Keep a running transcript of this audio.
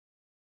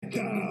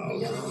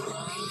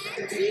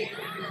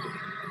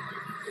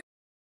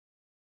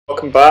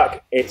Welcome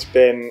back. It's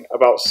been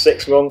about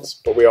 6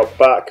 months, but we are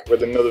back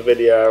with another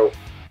video,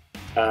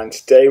 and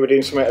today we're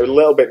doing something a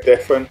little bit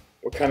different.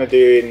 We're kind of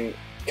doing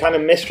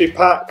mystery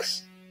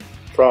packs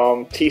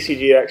from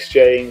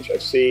TCGXChange.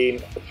 I've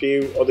seen a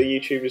few other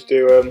YouTubers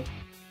do them,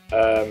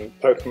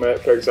 Pokemon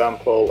for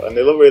example, and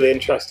they look really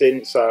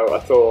interesting, so I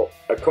thought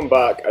I'd come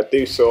back, I'd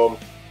do some,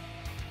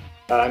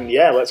 and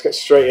yeah, let's get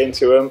straight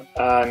into them.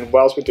 And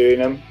whilst we're doing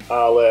them,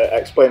 I'll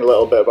explain a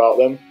little bit about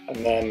them and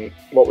then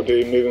what we're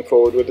doing moving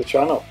forward with the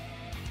channel.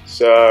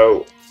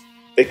 So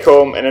they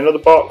come in another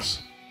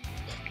box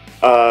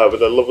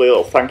with a lovely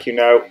little thank you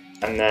note,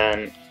 and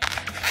then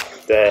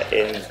they're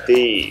in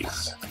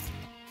these.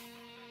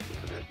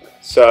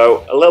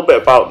 So a little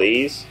bit about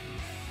these.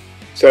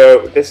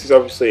 So this is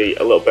obviously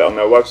a little bit on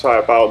their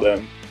website about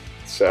them.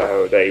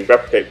 So they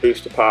replicate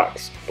booster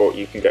packs, but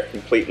you can get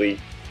completely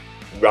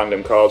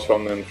random cards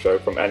from them, so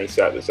from any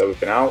set that's ever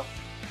been out.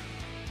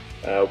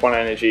 1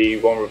 energy,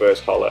 1 reverse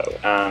holo,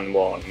 and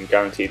 1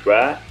 guaranteed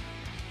rare.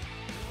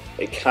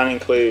 It can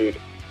include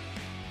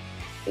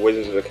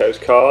Wizards of the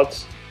Coast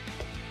cards,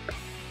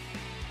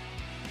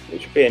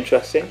 which would be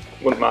interesting.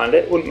 Wouldn't mind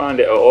it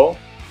at all.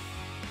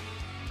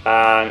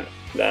 And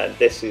then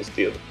this is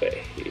the other bit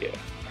here.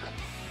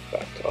 In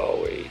fact,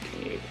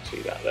 can you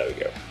see that? There we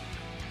go.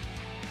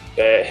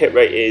 The hit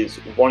rate is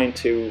 1 in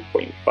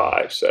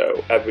 2.5,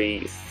 so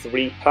every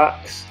 3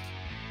 packs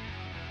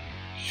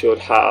should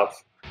have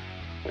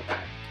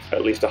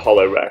at least a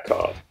holo rare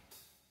card.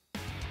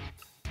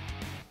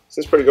 So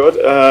it's pretty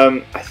good.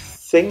 I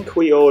think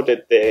we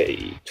ordered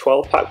the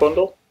 12 pack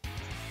bundle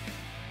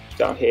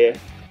down here.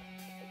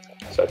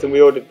 So I think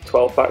we ordered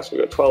 12 packs, we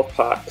got 12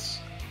 packs.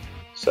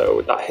 So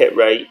with that hit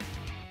rate,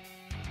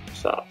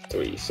 what's that,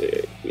 3,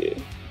 6, yeah.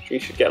 We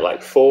should get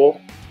like 4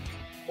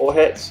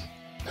 hits.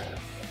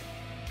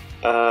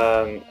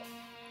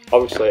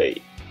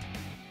 Obviously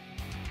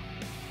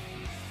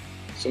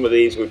some of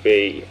these would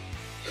be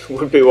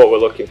what we're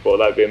looking for.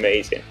 That'd be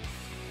amazing.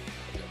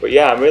 But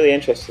yeah, I'm really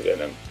interested in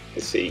them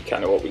to see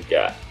kind of what we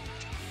get.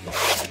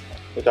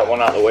 We've got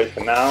one out of the way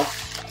for now.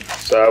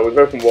 So we've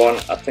opened one.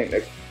 I think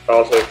they've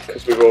also,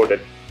 because we've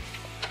ordered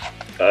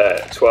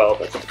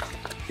 12, I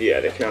think, yeah,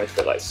 they can only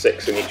fit like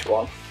 6 in each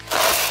one.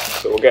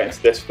 So we'll get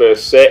into this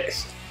first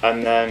 6,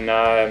 and then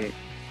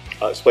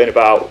I'll explain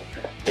about,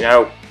 you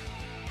know,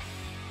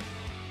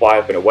 why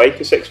I've been away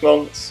for 6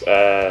 months,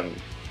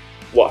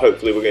 what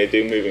hopefully we're going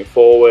to do moving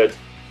forward,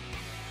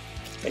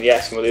 and yeah,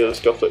 some of the other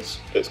stuff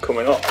that's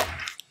coming up.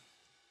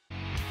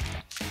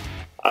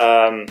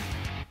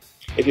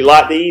 If you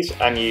like these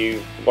and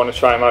you want to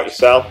try them out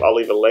yourself, I'll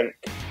leave a link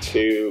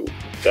to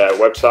their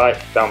website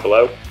down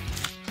below.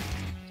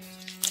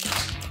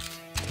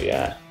 But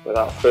yeah,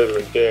 without further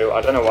ado,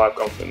 I don't know why I've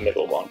gone for the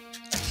middle one.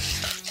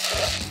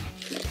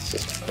 Let's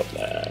just put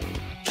them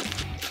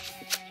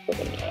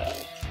there.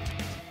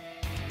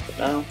 But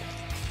now,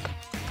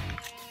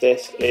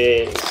 this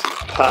is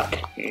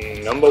pack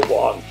number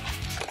 1.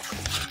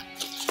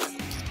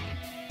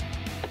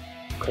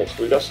 Okay, so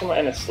we've got something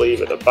in a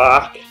sleeve at the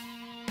back.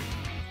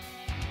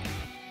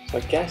 So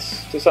I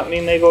guess, does that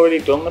mean they've already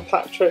done the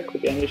pack trick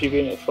with the energy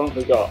being at the front?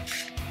 We've got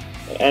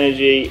an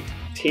energy,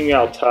 Team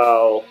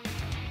Yaltal,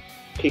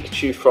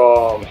 Pikachu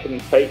from Hidden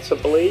Fates, I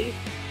believe,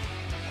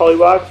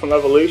 Poliwag from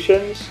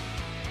Evolutions,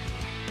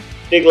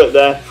 Diglett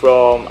there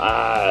from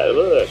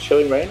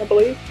Chilling Reign, I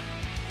believe,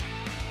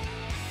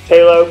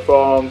 Tailo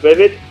from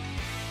Vivid,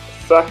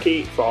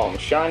 Thaki from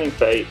Shining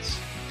Fates,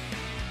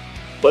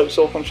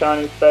 Blipsel from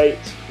Shining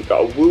Fates. We've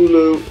got a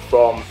Wooloo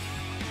from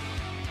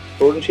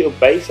Golden Shield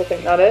Base, I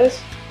think that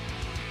is.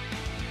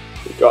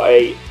 We've got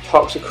a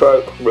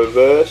Toxicroak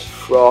Reverse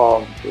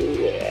from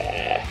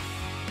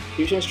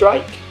Fusion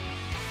Strike.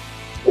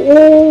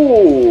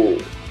 Ooh!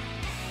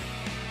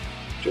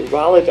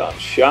 Duraludon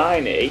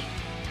Shiny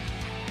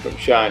from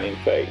Shining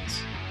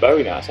Fates.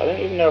 Very nice. I don't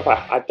even know if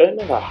I don't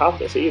think I have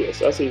this either,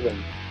 so it's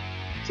even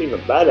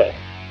better.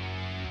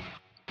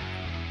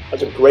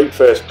 That's a great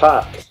first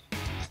pack.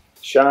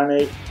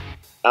 Shiny,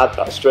 add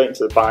that straight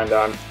into the binder.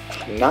 I'm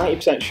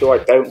 90% sure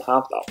I don't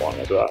have that one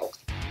as well,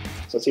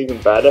 so it's even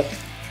better.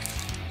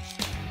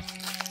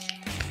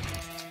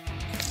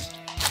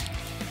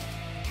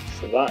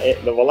 So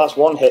that's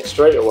 1 hit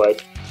straight away.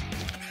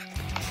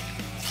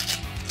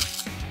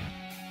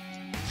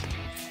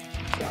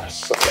 I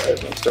suck at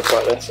opening stuff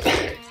like this.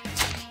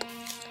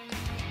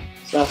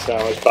 It's nice to know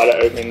I'm as bad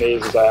at opening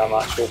these as I am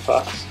actual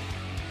packs.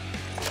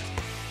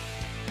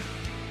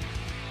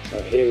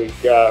 So here we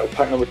go,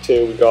 pack number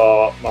 2, we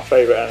got my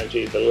favourite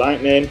energy, the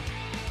Lightning,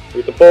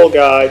 with the Ball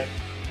Guide.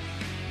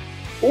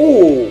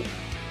 Ooh!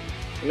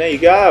 And there you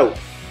go.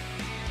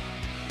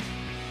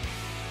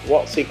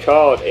 What's the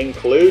card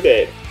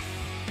included? I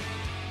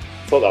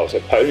thought that was a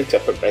Ponyta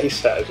for base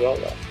set as well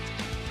though.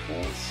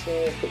 Let's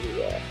see what we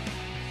got.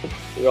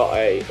 We got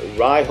a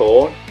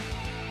Rhyhorn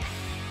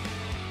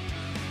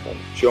from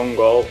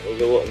Jungle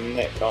with a little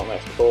nick on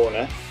its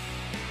corner.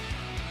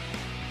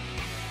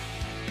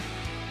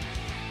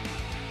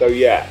 So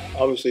yeah,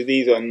 obviously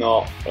these are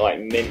not like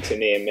mint to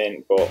near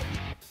mint, but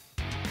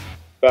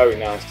very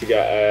nice to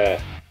get a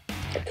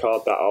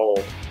card that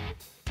old.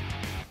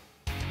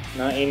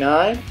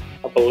 99,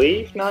 I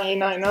believe,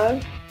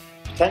 1999,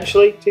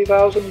 potentially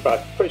 2000,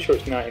 but I'm pretty sure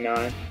it's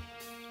 99.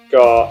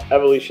 Got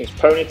Evolution's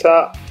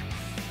Ponyta,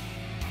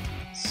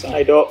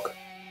 Psyduck,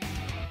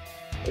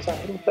 is that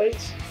Hidden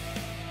Face?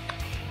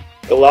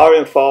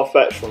 Galarian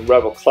Farfetch from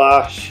Rebel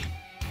Clash,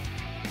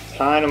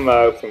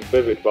 Dynamo from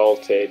Vivid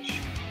Voltage,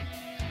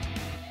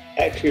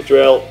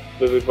 Excadrill,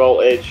 Vivid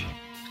Voltage.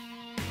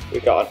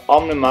 We got an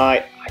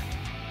Omnimite. I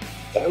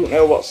don't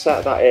know what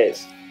set that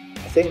is.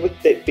 I think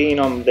with it being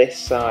on this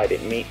side,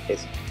 is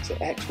it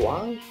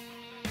XY?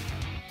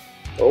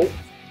 Oh,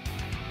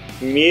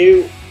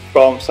 Mew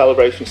from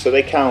Celebration. So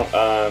they count.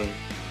 I'm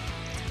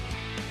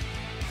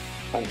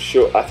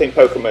sure. I think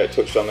Pokemon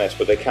touched on this,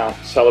 but they count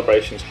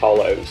Celebrations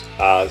Hollows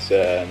as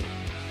a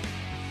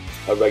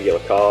regular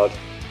card.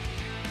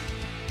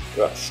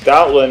 We got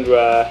Stoutland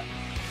Rare.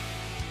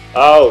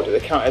 Oh, do they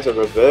count it as a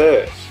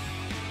reverse?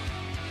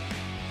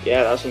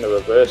 Yeah, that's in the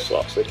reverse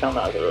slot, so they count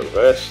that as a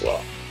reverse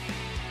slot.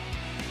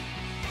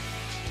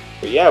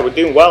 But yeah, we're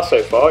doing well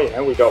so far. You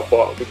know, we got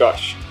what? We got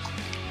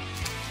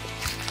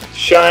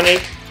shiny,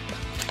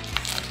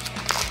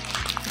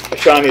 a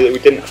shiny that we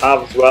didn't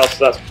have as well,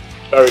 so that's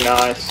very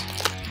nice.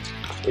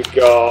 We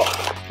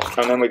got,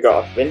 and then we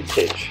got a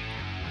vintage.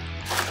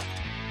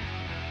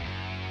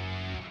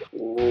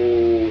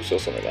 Ooh, saw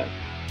something then.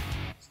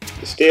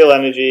 The Steel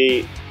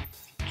Energy,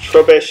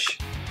 Trubbish,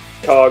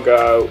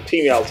 Cargo,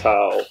 Team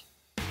Yaltal,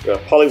 got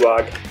a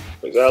Poliwag,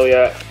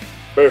 Roselia,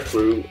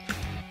 Burfroot,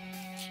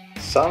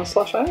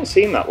 Sandslash. I haven't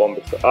seen that one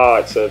before. Ah,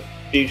 it's a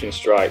Fusion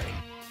Strike.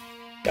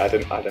 Yeah, I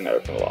didn't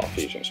open a lot of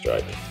Fusion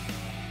Strike.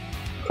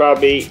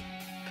 Krabby,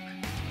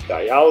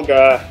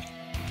 Dialga.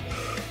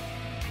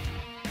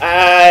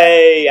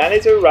 Hey, and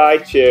it's a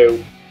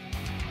Raichu.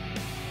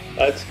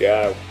 Let's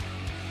go.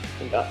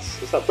 And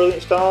is that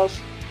Brilliant Stars?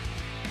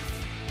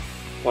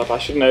 Well, I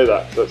should know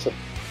that because that's a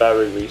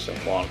very recent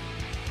one.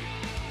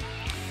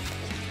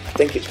 I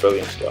think it's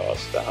Brilliant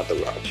Stars that had the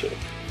Raichu.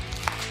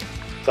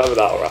 It's either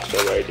that or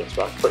Astral Radiance,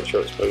 but I'm pretty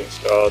sure it's Brilliant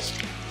Stars.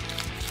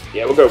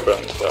 Yeah, we'll go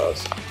Brilliant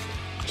Stars.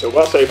 So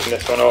let's open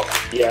this one up.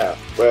 Yeah,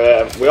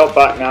 we are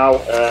back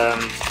now.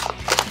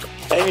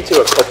 Aiming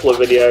to a couple of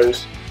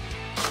videos.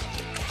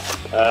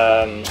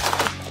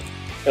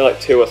 They're like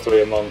 2 or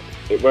 3 a month.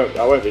 I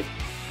won't be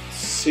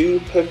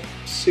super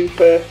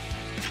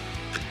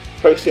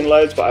posting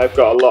loads, but I've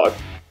got a lot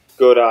of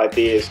good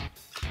ideas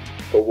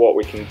for what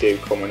we can do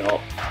coming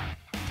up.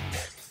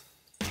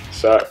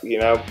 So, you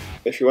know,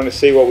 if you want to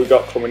see what we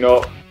got coming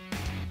up,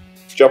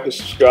 drop a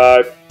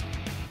subscribe,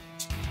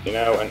 you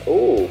know, and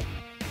ooh,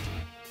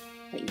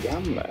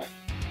 Yammer,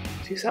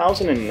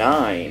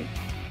 2009.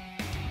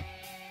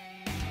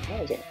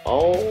 That was an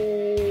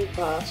old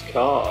ass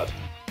card.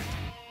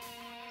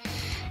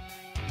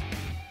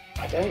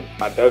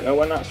 I don't know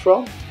when that's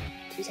from.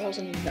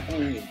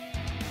 2009.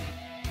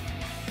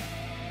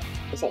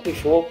 Is that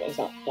before? Is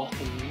that black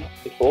and white?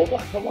 Before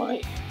black and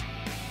white?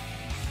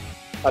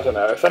 I don't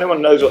know. If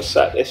anyone knows what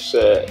set this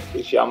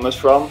Yammer's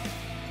from,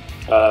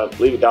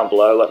 leave it down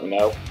below. Let me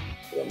know.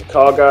 We got the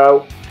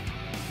Cargo,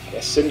 a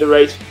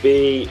Cinderace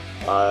V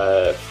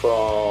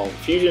from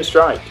Fusion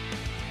Strike.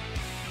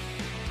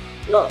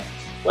 We got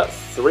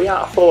 3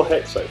 out of 4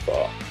 hits so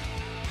far.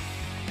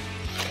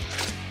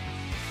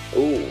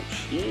 Ooh,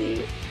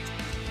 gee.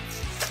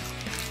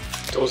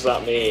 Does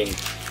that mean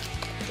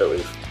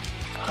that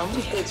how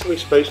many hits are we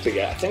supposed to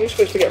get? I think we're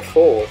supposed to get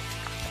 4.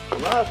 We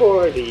might have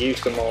already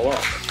used them all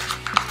up.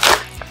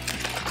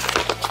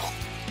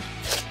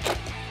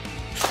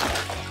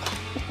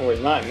 Well, we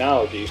might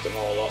now have used them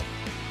all up.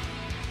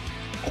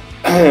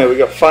 We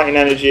got Fighting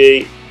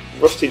Energy,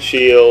 Rusted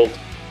Shield,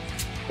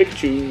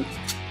 Pikachu,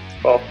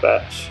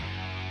 Farfetch,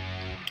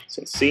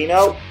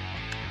 Cincino.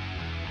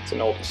 It's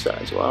an older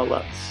set as well.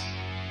 That's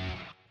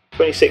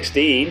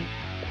 2016.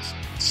 That's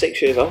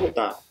 6 years old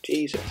now.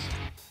 Jesus.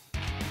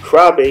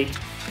 Krabby,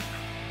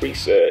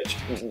 Research,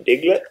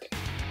 Diglett,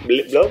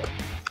 Blipblog,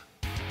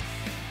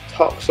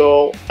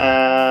 Toxel,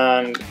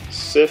 and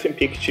Surfing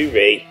Pikachu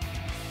V.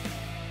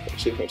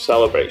 See from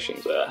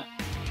Celebrations there.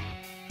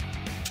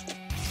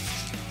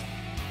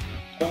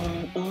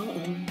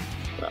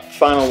 Right,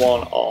 final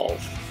one of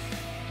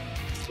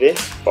this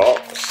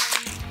box.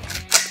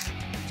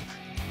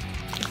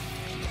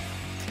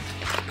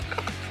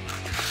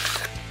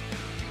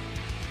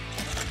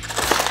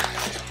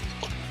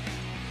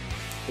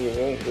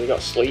 We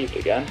got sleeved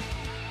again.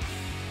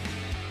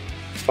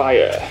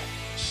 Fire,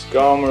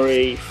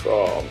 Skarmory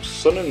from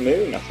Sun and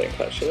Moon, I think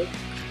actually.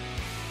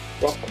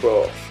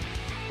 Rockruff,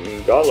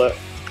 Gollet,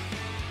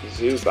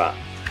 Zubat,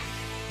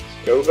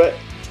 Scovet.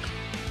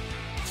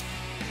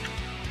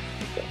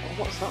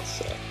 What's that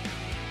set?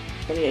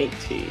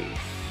 2018.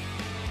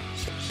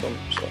 Some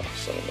sort of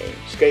Sun and Moon.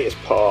 Skaters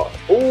Park.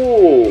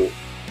 Ooh!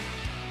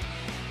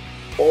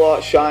 Full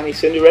Art Shiny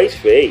Cinderace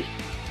V.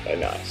 Very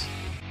nice.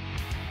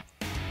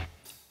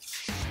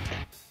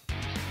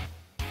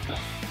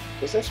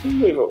 Does this mean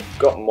we've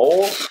got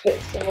more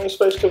hits than we're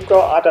supposed to have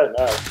got? I don't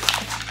know.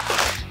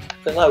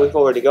 I feel like we've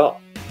already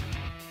got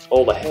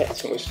all the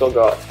hits and we've still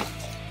got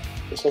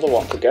this other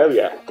one to go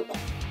yet.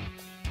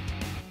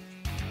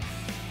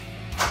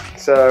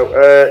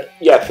 So,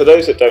 yeah, for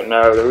those that don't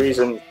know, the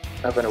reason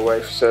I've been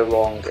away for so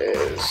long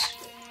is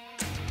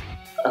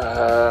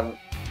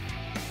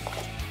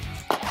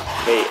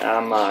me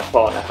and my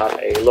partner had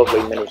a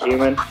lovely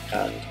mini-human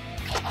and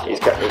he's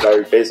kept me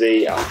very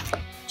busy.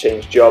 I've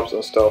changed jobs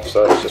and stuff,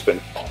 so it's just been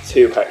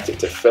too hectic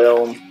to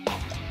film.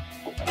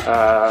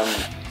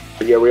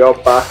 But yeah, we are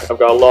back. I've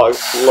got a lot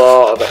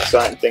of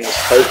exciting things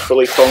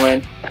hopefully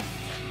coming.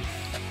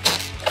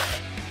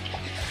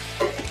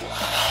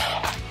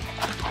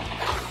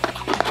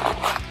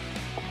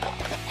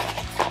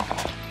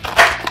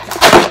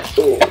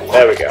 Ooh,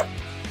 there we go.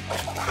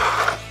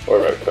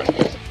 We're open.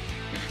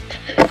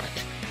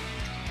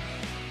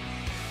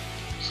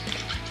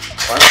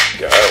 Let's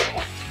go.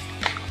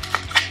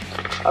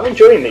 I'm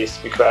enjoying these,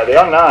 to be fair. They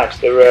are nice.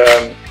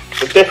 They're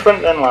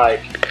different than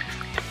like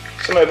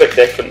something a bit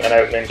different than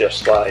opening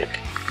just like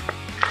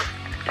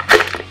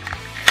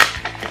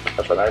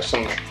I don't know,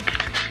 some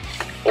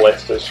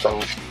blisters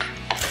from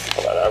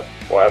I don't know,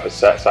 whatever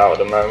set's out at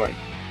the moment.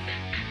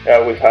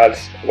 We've had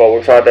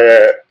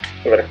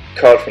a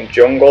card from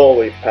Jungle.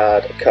 We've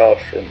had a card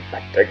from,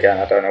 again,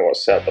 I don't know what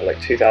set, but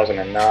like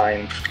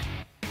 2009.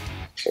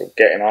 So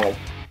getting on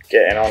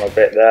a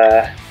bit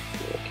there.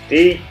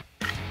 Deep.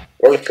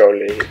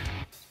 Roly-poly.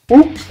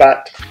 Whoop,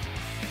 bat.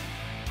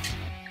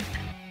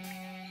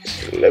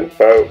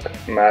 Slowpoke.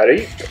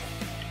 Mareep.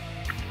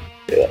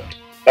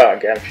 Oh,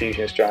 again,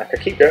 Fusion Strike. I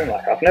keep going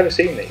like I've never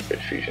seen these, but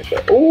Fusion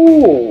Strike.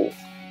 Ooh!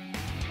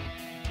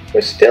 We're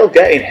still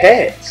getting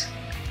hits.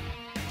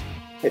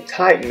 With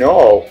Type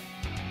Null.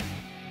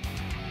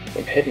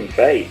 From Hidden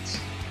Fates.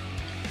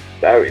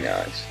 Very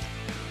nice.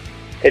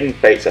 Hidden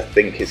Fates, I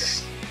think,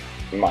 is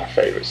my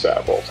favourite set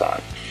of all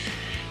time.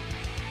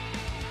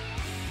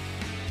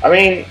 I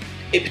mean,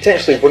 it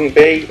potentially wouldn't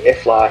be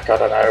if, like, I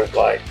don't know,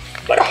 like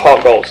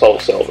Heart Gold, Soul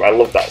Silver. I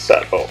love that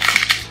set, but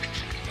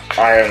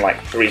I own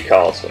like 3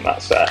 cards from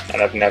that set,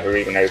 and I've never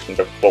even opened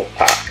a full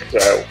pack.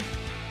 So,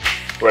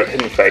 whereas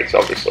Hidden Fates,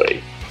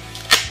 obviously,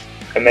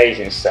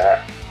 amazing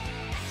set.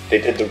 They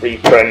did the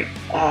reprint.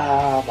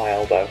 Ah, my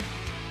elbow.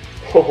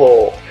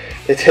 Oh,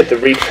 they did the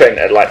reprint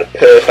at like the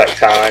perfect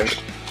time,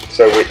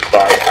 so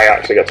I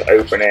actually got to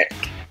open it,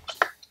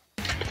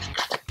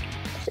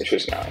 which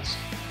was nice.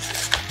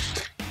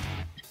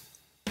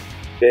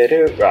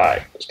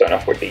 Right, starting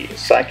off with the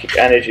Psychic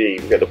Energy.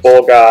 We've got the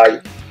Ball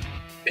Guy,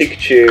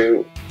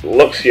 Pikachu,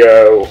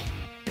 Luxio,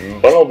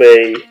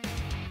 Bunnelby,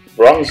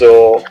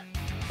 Bronzor,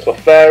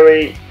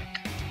 Clefairy.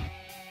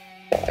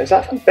 Is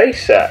that from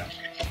base set?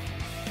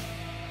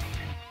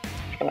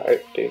 Can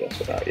I do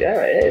this or not?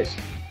 Yeah, it is.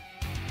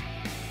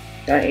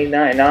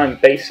 1999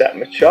 base set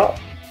Machop.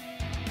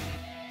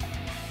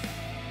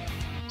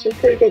 It's in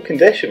pretty good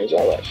condition as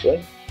well,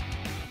 actually.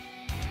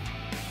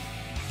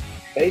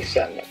 Base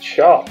set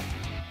Machop.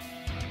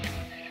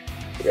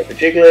 We got the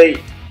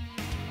Jiggly,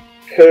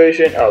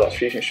 Persian, oh that's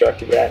Fusion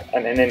Strike again,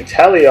 and an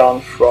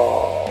Inteleon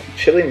from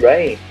Chilling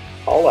Reign,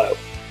 Hollow.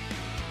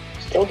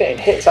 Still getting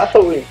hits. I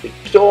thought we'd be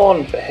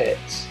done for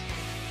hits.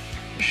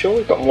 I'm sure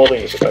we've got more than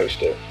we're supposed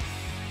to.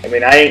 I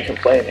mean, I ain't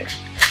complaining.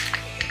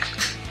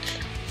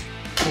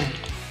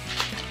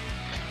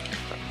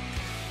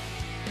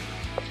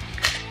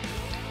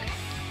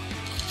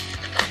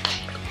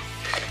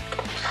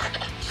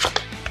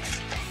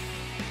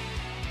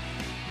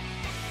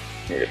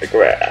 We got the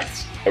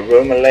Grass,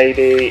 Aroma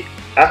Lady,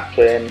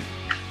 Applin,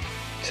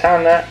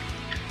 Tana,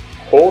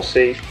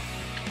 Horsey,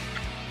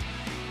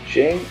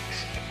 Jinx,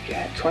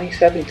 yeah,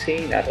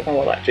 2017, I don't know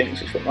what that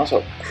Jinx is from, that's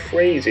a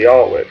crazy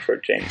artwork for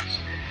a Jinx.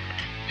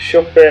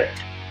 Shuppet,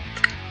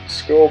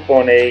 Skull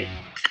Bunny,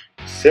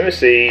 Simmer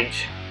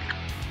Siege,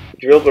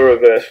 Drillbur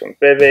Reverse from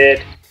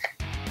Vivid,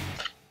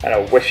 and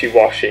a Wishy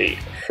Washy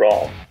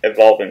from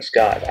Evolving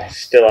Skies. I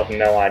still have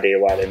no idea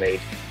why they made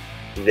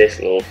this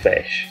little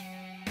fish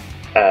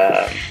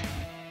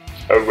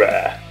a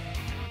rare.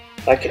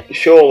 Like,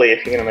 surely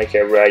if you're going to make it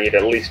a rare, you'd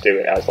at least do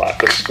it as like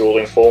the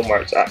schooling form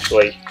where it's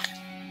actually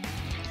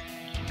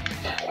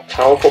a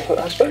powerful Pokemon.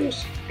 I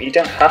suppose you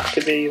don't have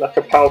to be like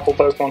a powerful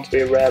Pokemon to be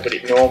a rare, but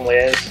it normally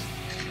is.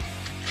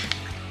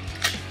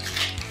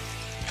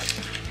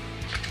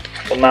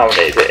 Well,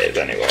 nowadays it is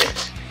anyway.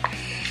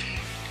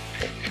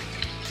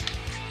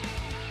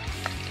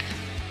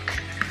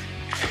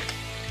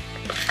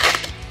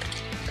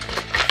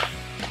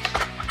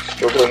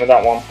 Struggling with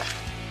that one.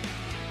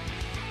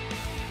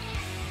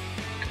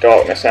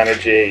 Darkness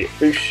Energy,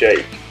 Boost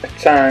Shake, a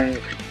Tang,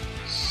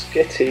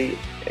 Skitty,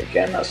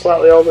 again that's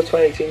slightly older,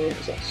 2018,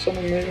 is that Sun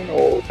and Moon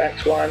or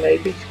XY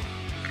maybe?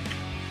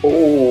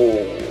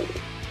 Ooh.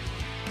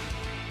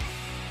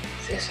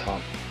 Is this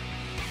on?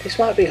 This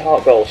might be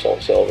Heart Gold, Soul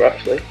Silver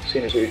actually, as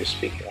soon as we were just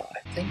speaking about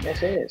it. I think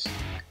this is.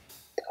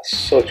 That's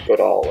such good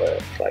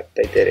artwork, like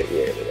they did it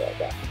really well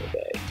back in the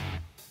day.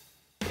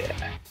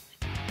 Yeah,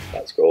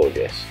 that's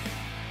gorgeous.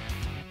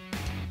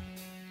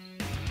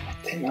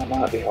 think that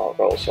might be Heart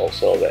Gold, Soul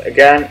Silver.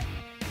 Again,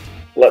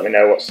 let me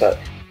know what set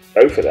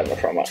both of them are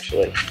from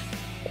actually.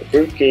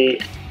 Rookie,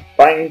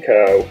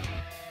 Panko.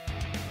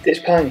 This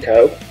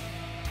Panko,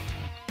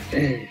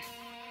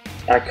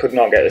 I could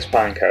not get this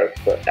Panko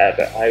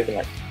forever. I opened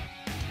like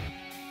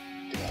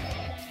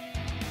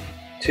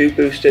 2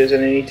 boosters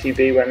and an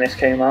ETB when this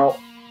came out,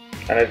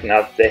 and I didn't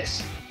have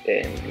this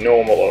in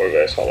normal or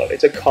reverse holo.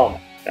 It's a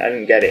common. I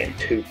didn't get it in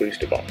 2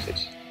 booster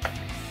boxes.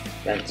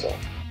 Mental.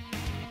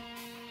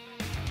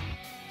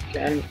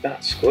 Again,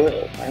 that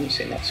Squirtle. I haven't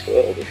seen that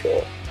Squirtle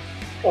before.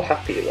 How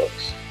happy he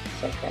looks.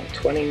 That's from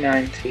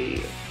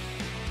 2019.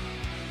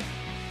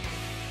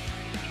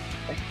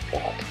 Oh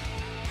god.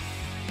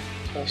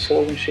 So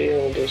Sword and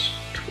Shield was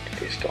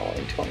started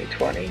in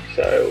 2020,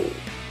 so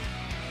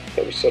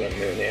probably Sun and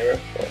Moon era,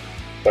 but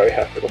very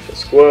happy with the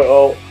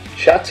Squirtle,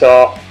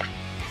 Chatot,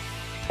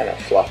 and a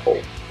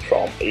Flapple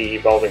from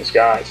Evolving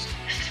Skies.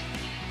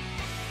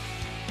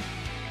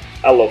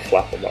 I love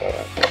Flapple, by the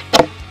way.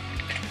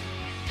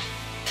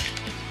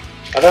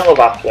 I don't love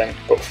Appling,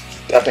 but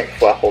I think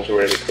Flapple's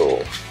really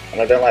cool. And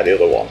I don't like the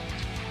other one.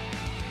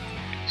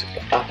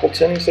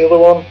 Appleton's the other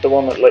one? The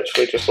one that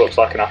literally just looks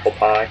like an apple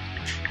pie.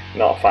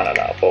 Not a fan of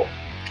that, but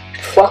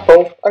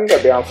Flapple, I can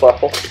get behind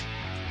Flapple.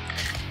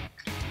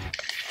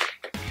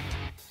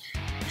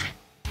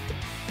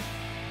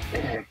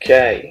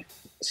 Okay,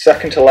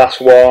 second to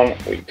last one,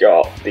 we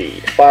got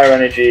the Fire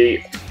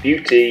Energy,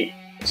 Beauty,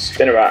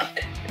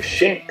 Spinarak,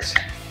 Shinx,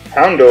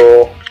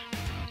 Houndour,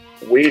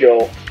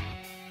 Weedle,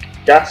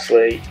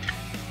 Ghastly,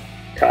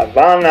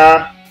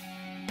 Carvana.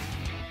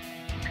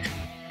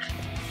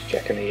 Just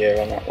checking the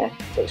year on that one,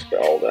 looks a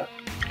bit older.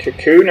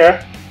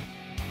 Kakuna.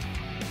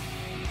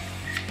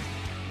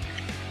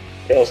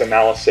 Kills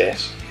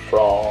Analysis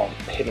from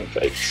Hidden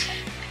Fates.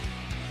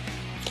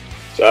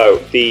 So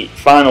the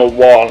final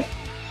one,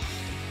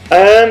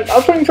 I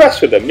was pretty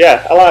impressed with them.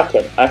 Yeah, I like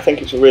them. I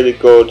think it's a really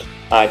good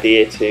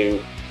idea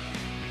to,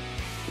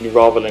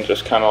 rather than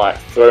just kind of like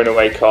throwing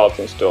away cards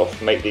and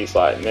stuff, make these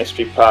like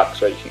mystery packs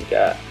where you can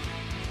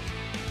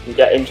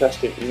get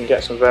interesting. You can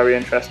get some very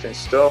interesting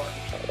stuff.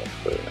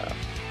 You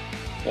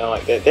know,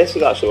 like this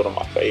is actually one of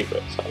my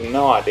favourites. I have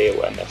no idea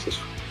when this is,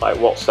 like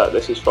what set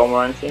this is from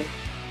or anything.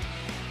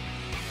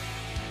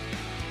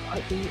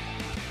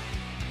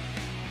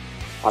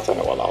 I don't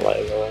know what that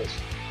letter was.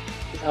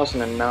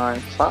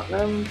 2009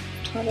 Platinum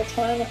kind of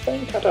time, I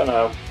think. I don't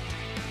know.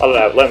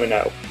 Let me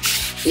know.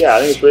 Yeah, I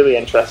think it's really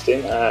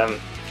interesting.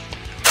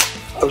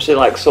 Obviously,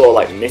 like sort of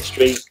like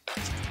mystery.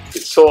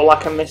 It's sort of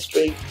like a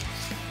mystery.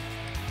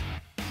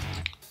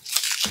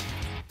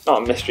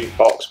 Not a mystery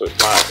box, but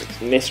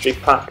like mystery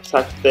pack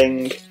type of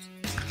thing.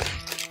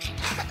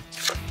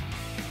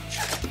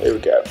 Here we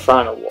go.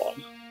 Final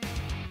one.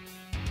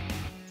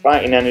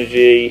 Fighting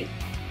Energy.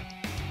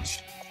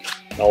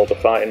 An older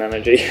Fighting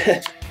Energy.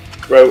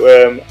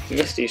 Rotom,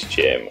 Misty's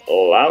Chim,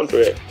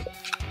 Loudrip,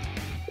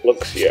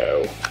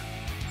 Luxio,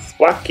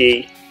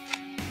 Thwacky,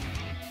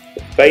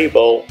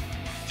 Fable,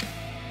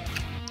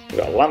 we've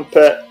got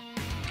Lampet,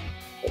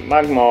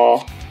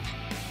 Magmar,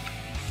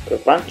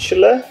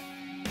 Gravantula,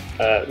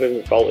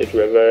 Vivid Voltage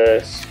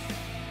Reverse,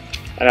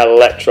 and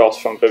Electros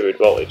from Vivid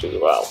Voltage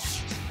as well.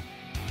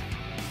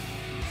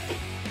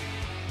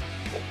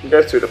 We'll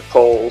go through the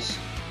polls.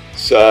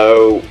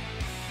 So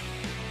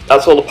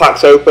that's all the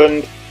packs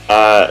opened.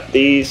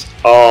 These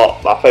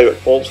are my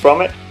favourite pulls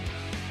from it.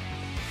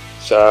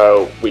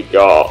 So we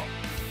got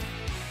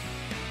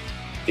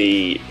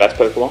the best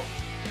Pokemon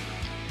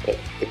that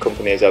the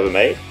company has ever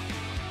made.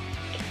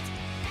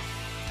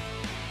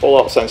 Full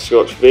Art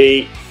Scorch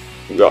V.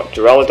 We got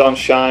Duraludon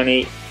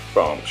Shiny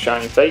from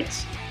Shining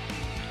Fates.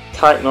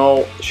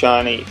 Titanol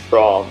Shiny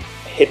from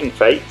Hidden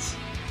Fates.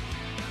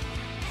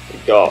 We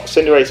got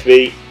Cinderace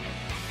V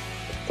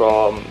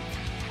from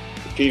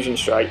Fusion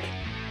Strike.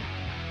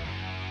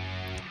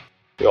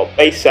 We got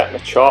base set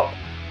Machop.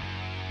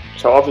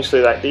 So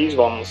obviously, like these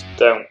ones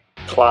don't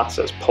class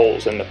as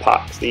pulls in the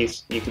packs.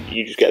 These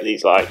you just get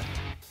these like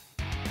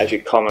as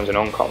your commons and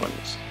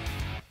uncommons.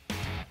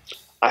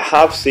 I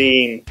have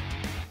seen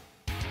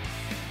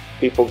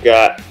people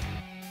get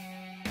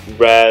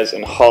rares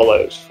and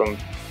holos from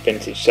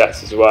vintage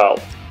sets as well,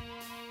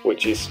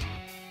 which is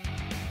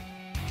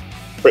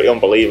pretty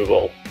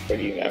unbelievable. But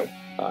you know,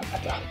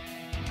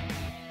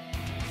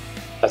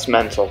 that's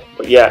mental.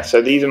 But yeah,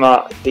 so these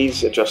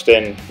are just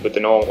in with the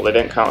normal. They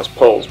didn't count as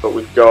pulls, but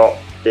we've got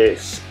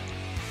this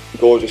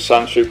gorgeous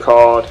Sandshrew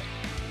card.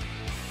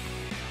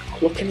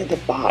 Looking at the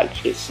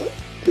badge, it's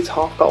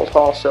half gold,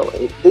 half silver.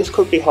 This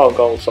could be half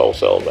gold, soul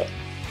silver.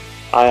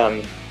 I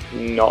am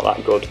not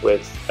that good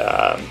with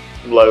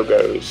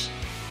logos.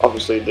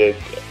 Obviously, the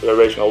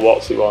original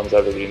WotC ones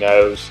everybody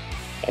knows,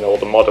 and all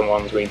the modern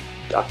ones I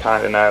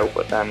kind of know.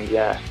 But then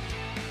yeah.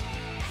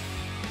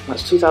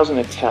 That's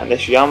 2010.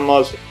 This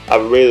Yanma's, I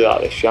really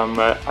like this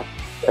Yanma.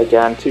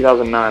 Again,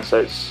 2009, so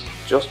it's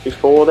just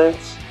before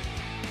this.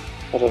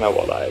 I don't know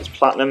what that is.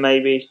 Platinum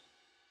maybe.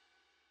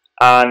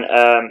 And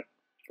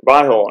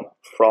Rhyhorn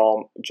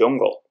from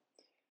Jungle.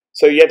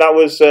 So yeah, that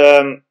was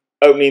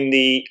opening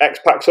the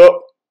Xpacks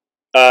up.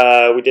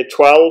 We did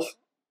 12.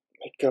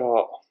 We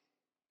got,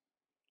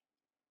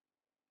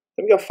 I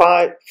think we got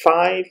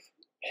five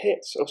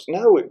hits. Or,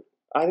 no,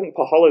 I didn't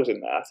put hollows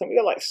in there. I think we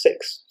got like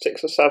six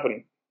or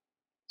seven.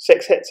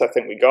 6 hits I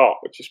think we got,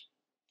 which is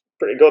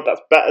pretty good.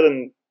 That's better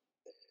than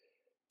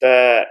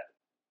their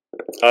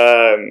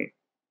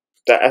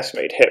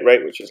estimated hit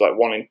rate, which is like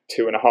 1 in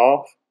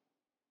 2.5.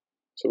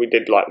 So we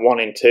did like 1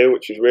 in 2,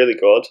 which is really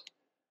good.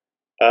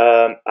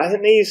 I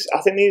think these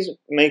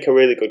make a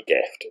really good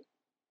gift.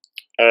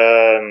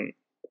 You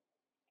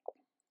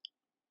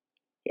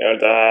know,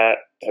 they're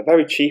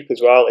very cheap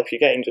as well. If you're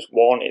getting just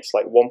one, it's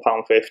like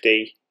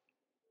 £1.50.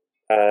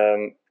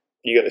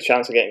 You get the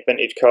chance of getting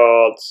vintage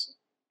cards.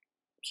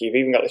 You've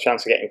even got the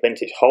chance of getting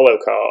vintage holo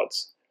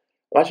cards.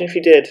 Imagine if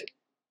you did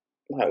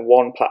like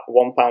 £1.50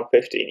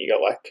 and you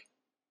got like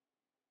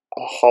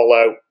a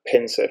holo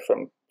pincer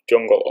from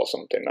Jungle or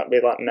something. That'd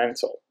be like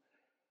mental.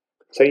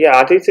 So yeah,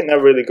 I do think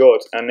they're really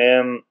good, and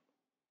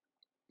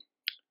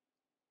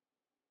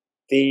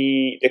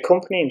the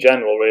company in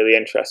general really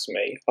interests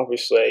me.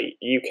 Obviously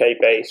UK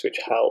based, which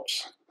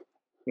helps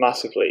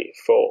massively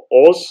for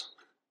us,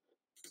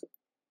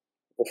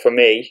 or for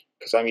me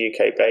because I'm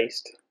UK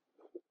based.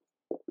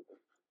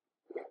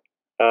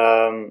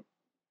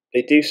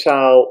 They do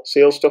sell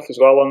seal stuff as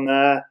well on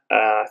there.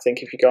 I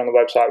think if you go on the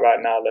website right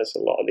now, there's a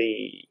lot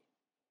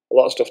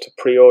of stuff to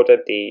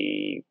pre-order.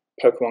 The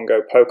Pokemon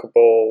Go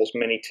Pokeballs,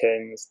 mini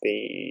tins,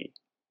 the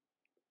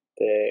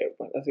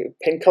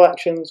pin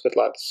collections with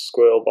like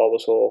Squirrel,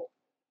 Bulbasaur.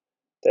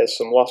 There's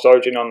some Lost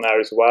Origin on there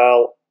as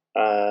well.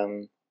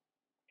 They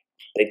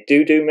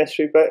do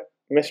mystery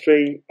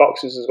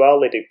boxes as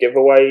well. They do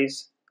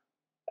giveaways.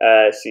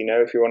 So you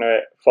know, if you want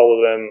to follow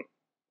them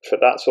for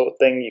that sort of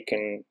thing, you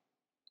can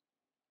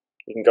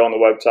go on the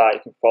website.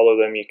 You can follow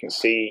them. You can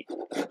see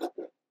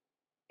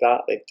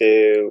that they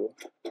do.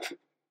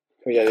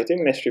 Oh yeah, they do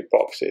mystery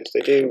boxes.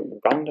 They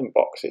do random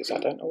boxes. I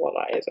don't know what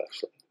that is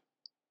actually.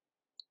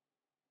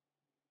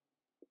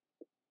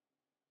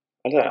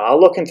 I don't know. I'll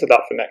look into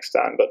that for next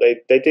time. But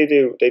they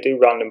do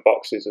random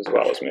boxes as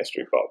well as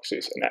mystery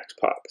boxes and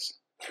Xpacks.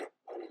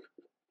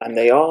 And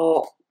they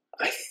are,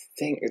 I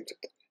think,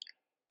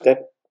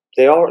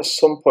 they are at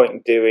some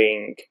point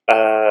doing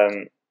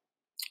a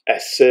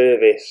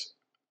service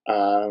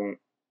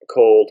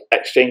called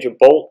Exchange of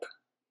Bulk.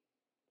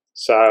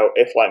 So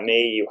if, like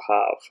me, you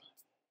have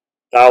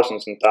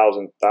thousands and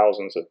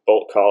thousands of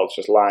bulk cards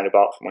just lying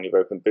about from when you've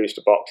opened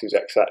booster boxes,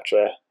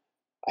 etc.,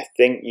 I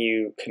think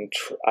you can.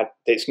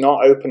 It's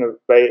not open.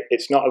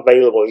 It's not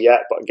available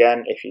yet. But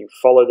again, if you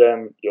follow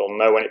them, you'll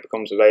know when it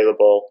becomes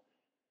available.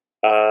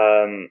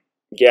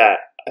 Yeah.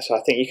 So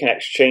I think you can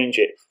exchange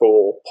it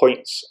for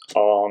points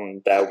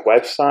on their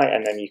website,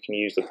 and then you can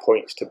use the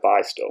points to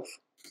buy stuff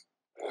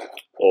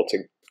or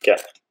to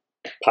get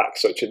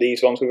packs such as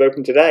these ones we've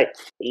opened today.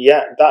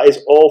 Yeah, that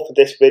is all for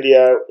this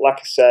video. Like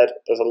I said,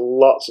 there's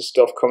lots of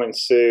stuff coming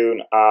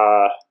soon.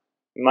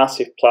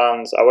 Massive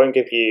plans. I won't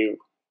give you.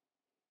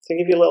 To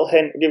give you a little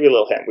hint,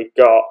 We've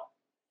got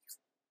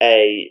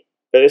a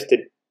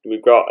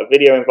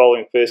video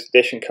involving first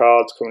edition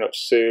cards coming up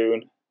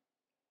soon.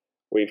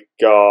 We've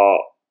got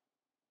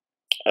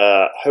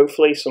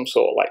hopefully some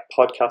sort of like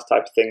podcast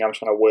type of thing I'm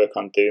trying to work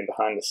on doing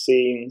behind the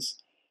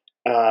scenes.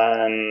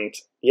 And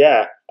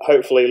yeah,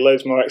 hopefully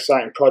loads more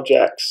exciting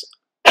projects.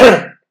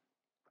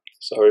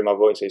 Sorry, my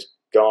voice is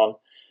gone.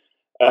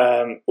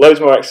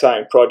 Loads more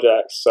exciting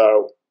projects.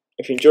 So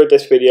if you enjoyed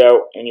this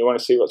video and you want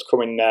to see what's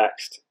coming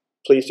next,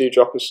 please do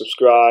drop a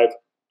subscribe,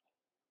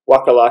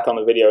 whack a like on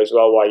the video as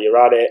well while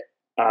you're at it,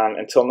 and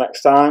until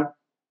next time,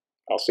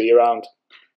 I'll see you around.